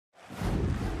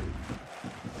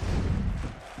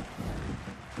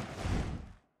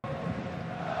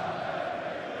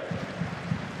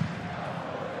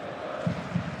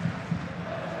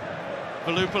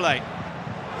Velupale.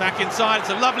 Back inside, it's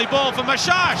a lovely ball for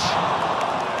Mashash.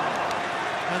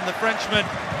 And the Frenchman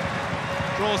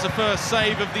draws the first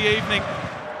save of the evening.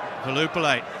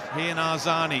 Velupale, he and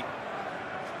Arzani,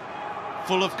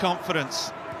 full of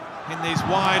confidence in these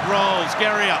wide rolls.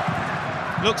 Guerrier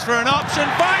looks for an option,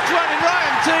 finds one in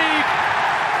Ryan Teague.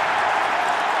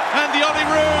 And the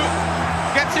Olyroux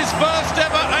gets his first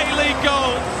ever A-League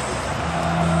goal.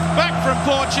 Back from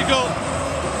Portugal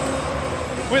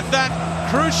with that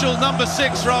crucial number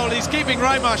 6 role. He's keeping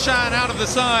Ray Marchand out of the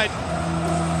side.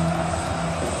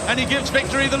 And he gives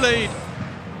Victory the lead.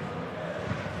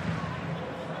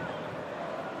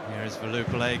 Here is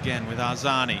Velupale again with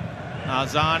Arzani.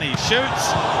 Arzani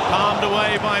shoots, palmed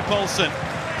away by Paulson.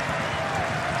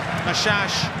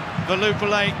 Mashash,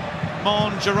 Velupale,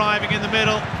 Monge arriving in the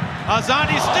middle.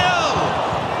 Arzani still!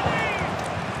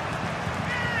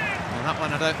 Well, that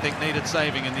one I don't think needed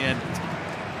saving in the end.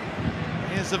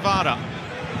 Here's Zavada.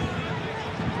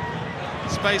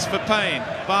 Space for Payne.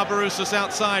 Barbarouses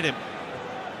outside him.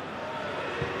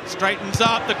 Straightens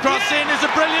up. The cross in is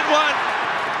a brilliant one.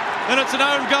 And it's an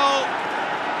own goal.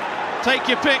 Take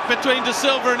your pick between De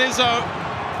Silva and Izzo.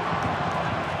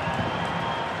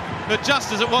 But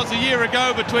just as it was a year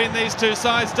ago between these two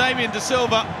sides, Damien De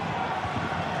Silva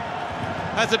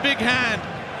has a big hand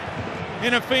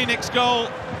in a Phoenix goal.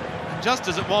 And just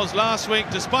as it was last week,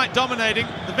 despite dominating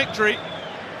the Victory,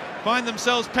 find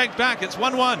themselves pegged back. It's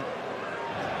 1-1.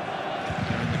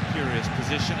 They're in the curious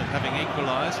position of having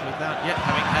equalised without yet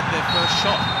having had their first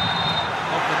shot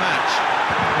of the match.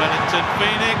 Wellington,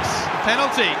 Phoenix,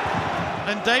 penalty.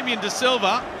 And Damien De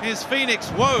Silva, his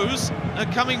Phoenix woes are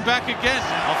coming back again.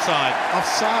 Offside.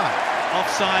 Offside.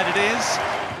 Offside it is.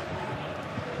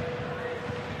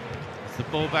 It's the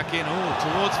ball back in. Oh,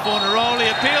 towards Fornaroli.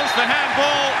 Appeals for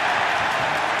handball.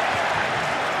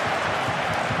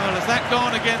 Well, has that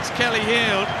gone against Kelly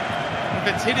Heald?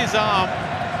 If it's hit his arm,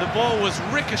 the ball was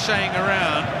ricocheting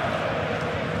around.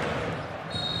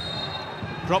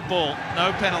 Drop ball,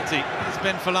 no penalty. It's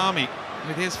Ben Falami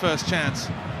with his first chance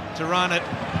to run at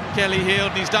Kelly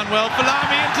Heald, and he's done well.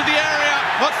 Falami into the area.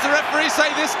 What's the referee say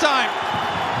this time?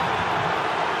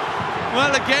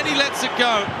 Well, again, he lets it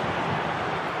go.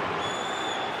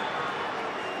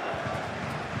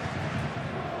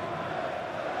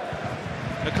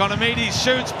 Economides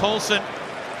shoots. Paulson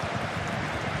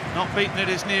not beaten at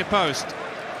his near post.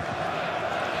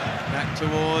 Back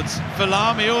towards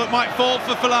Falami. Oh, it might fall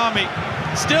for Falami.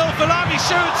 Still Falami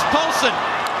shoots. Paulson.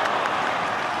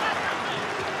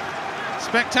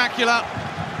 Spectacular.